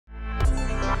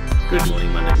Good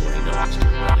morning, Monday morning, Dominic Steele,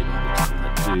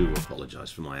 I do apologise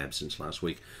for my absence last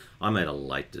week. I made a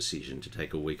late decision to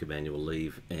take a week of annual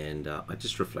leave, and I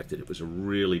just reflected it was a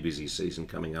really busy season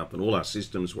coming up, and all our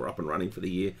systems were up and running for the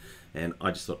year, and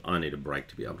I just thought I need a break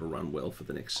to be able to run well for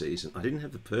the next season. I didn't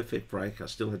have the perfect break. I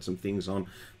still had some things on,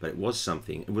 but it was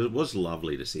something. It was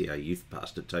lovely to see our youth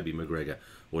pastor, Toby McGregor,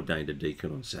 ordained a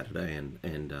deacon on Saturday,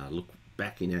 and look,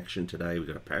 back in action today. We've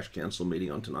got a parish council meeting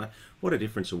on tonight. What a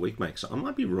difference a week makes. I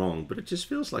might be wrong, but it just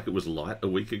feels like it was light a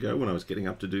week ago when I was getting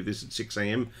up to do this at 6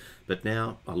 a.m. But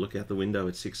now I look out the window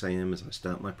at 6 a.m. as I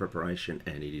start my preparation,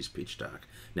 and it is pitch dark.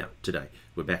 Now, today,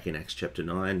 we're back in Acts chapter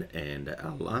 9, and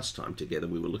our last time together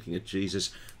we were looking at Jesus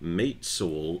meet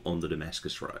Saul on the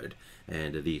Damascus Road,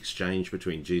 and the exchange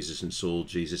between Jesus and Saul.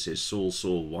 Jesus says, "Saul,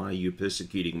 Saul, why are you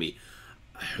persecuting me?"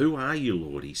 "Who are you,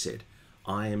 Lord?" he said.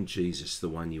 "I am Jesus, the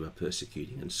one you are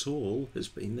persecuting." And Saul has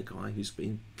been the guy who's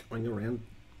been going around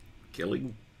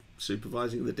killing,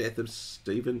 supervising the death of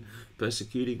Stephen,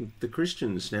 persecuting the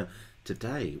Christians. Now,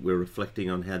 today we're reflecting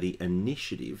on how the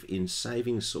initiative in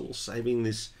saving Saul, saving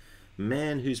this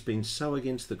man who's been so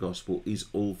against the gospel, is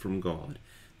all from God.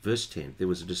 Verse 10, there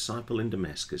was a disciple in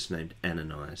Damascus named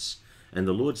Ananias, and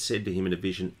the Lord said to him in a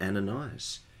vision,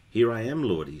 "Ananias." "Here I am,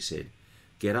 Lord," he said.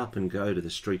 "Get up and go to the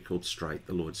street called Straight,"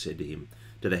 the Lord said to him,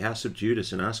 "to the house of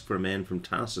Judas, and ask for a man from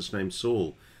Tarsus named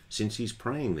Saul, since he's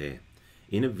praying there.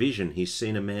 In a vision he's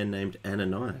seen a man named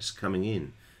Ananias coming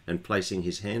in and placing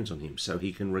his hands on him so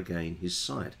he can regain his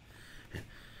sight."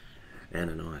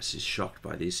 And Ananias is shocked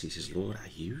by this. He says, "Lord, are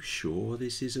you sure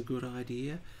this is a good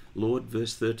idea?" "Lord,"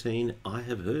 verse 13, "I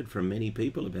have heard from many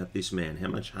people about this man, how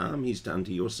much harm he's done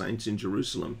to your saints in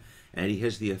Jerusalem. And he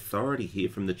has the authority here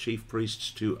from the chief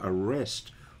priests to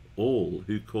arrest all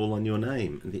who call on your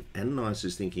name." And the Ananias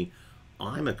is thinking,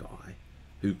 I'm a guy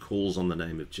who calls on the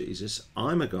name of Jesus.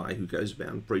 I'm a guy who goes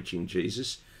around preaching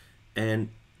Jesus.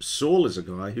 And Saul is a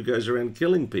guy who goes around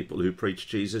killing people who preach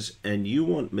Jesus. And you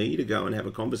want me to go and have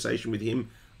a conversation with him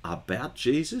about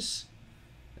Jesus?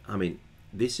 I mean,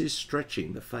 this is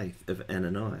stretching the faith of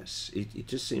Ananias. It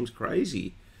just seems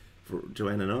crazy to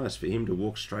Ananias for him to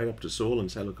walk straight up to Saul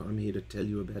and say, "Look, I'm here to tell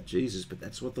you about Jesus," but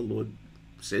that's what the Lord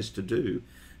says to do.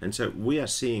 And so we are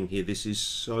seeing here, this is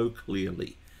so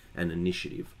clearly an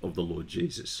initiative of the Lord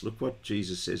Jesus. Look what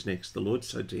Jesus says next. The Lord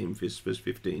said to him, verse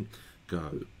 15,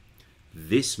 "Go,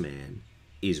 this man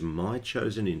is my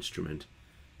chosen instrument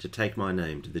to take my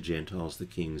name to the Gentiles, the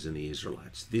kings, and the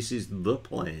Israelites." This is the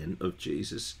plan of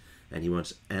Jesus, and he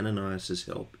wants Ananias'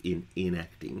 help in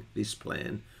enacting this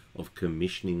plan of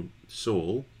commissioning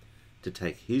Saul to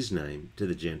take his name to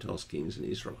the Gentiles, kings, and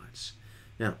Israelites.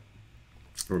 Now,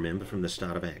 remember from the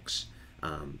start of Acts,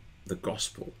 the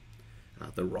gospel,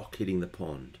 the rock hitting the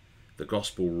pond, the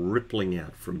gospel rippling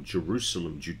out from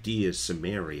Jerusalem, Judea,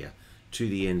 Samaria, to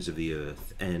the ends of the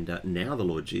earth. And now the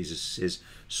Lord Jesus says,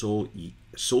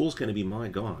 Saul's going to be my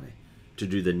guy to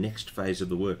do the next phase of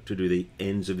the work, to do the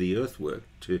ends of the earth work,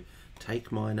 to take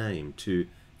my name to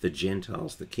the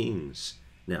Gentiles, the kings.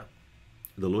 Now,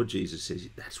 the Lord Jesus says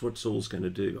that's what Saul's going to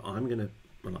do. I'm going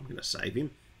to save him,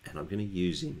 and I'm going to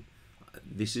use him.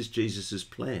 This is Jesus's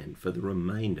plan for the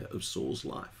remainder of Saul's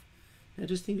life. Now,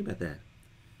 just think about that.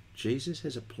 Jesus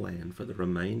has a plan for the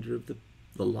remainder of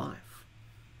the life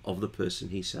of the person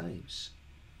he saves.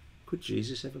 Could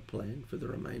Jesus have a plan for the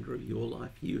remainder of your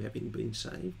life, you having been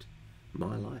saved?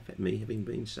 My life, me having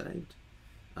been saved?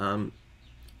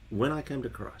 When I came to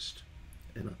Christ,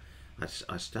 and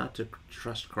I start to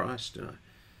trust Christ, and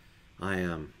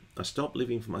I stop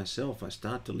living for myself. I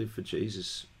start to live for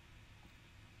Jesus.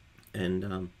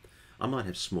 And I might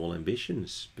have small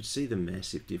ambitions, but see the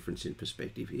massive difference in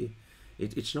perspective here.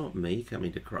 It's not me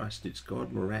coming to Christ. It's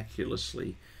God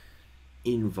miraculously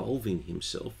involving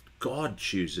himself. God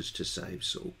chooses to save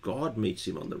Saul. God meets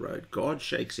him on the road. God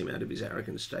shakes him out of his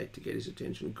arrogant state to get his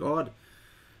attention. God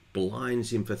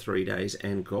blinds him for 3 days,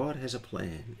 and God has a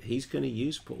plan. He's going to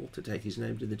use Paul to take his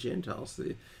name to the Gentiles,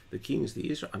 the kings, the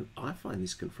Israel. And I find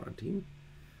this confronting,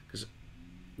 because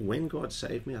when God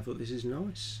saved me, I thought, this is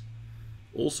nice.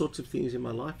 All sorts of things in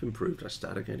my life improved. I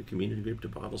started going to community group, to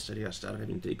Bible study. I started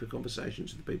having deeper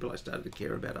conversations with people. I started to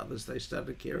care about others. They started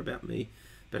to care about me.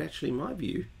 But actually my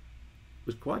view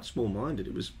was quite small-minded.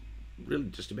 It was really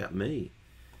just about me.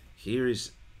 Here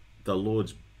is the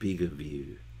Lord's bigger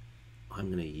view. I'm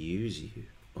going to use you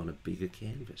on a bigger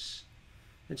canvas.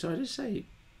 And so I just say,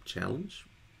 challenge,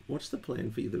 what's the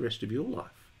plan for you the rest of your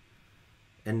life?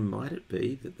 And might it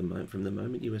be that from the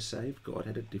moment you were saved, God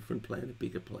had a different plan, a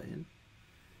bigger plan?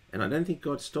 And I don't think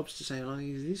God stops to say, "Oh,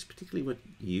 is this particularly what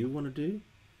you want to do?"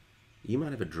 You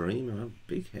might have a dream, a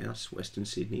big house, Western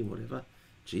Sydney, whatever.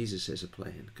 Jesus has a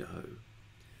plan. Go.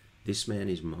 This man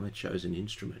is my chosen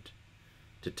instrument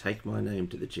to take my name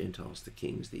to the Gentiles, the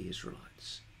kings, the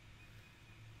Israelites.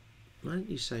 Why don't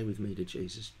you say with me to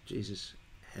Jesus, Jesus,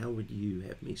 how would you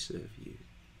have me serve you?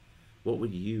 What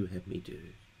would you have me do?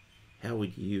 How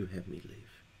would you have me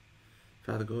live?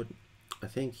 Father God, I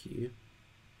thank you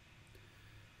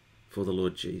for the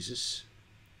Lord Jesus,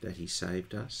 that he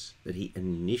saved us, that he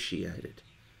initiated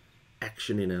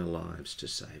action in our lives to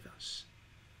save us.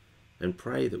 And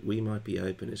pray that we might be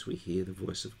open as we hear the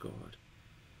voice of God,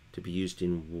 to be used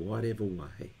in whatever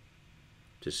way,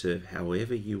 to serve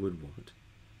however you would want,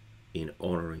 in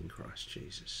honouring Christ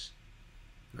Jesus.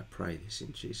 I pray this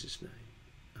in Jesus' name.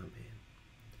 Amen.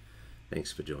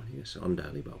 Thanks for joining us on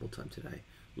Daily Bible Time today.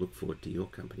 Look forward to your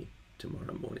company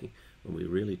tomorrow morning when we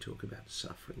really talk about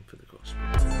suffering for the gospel.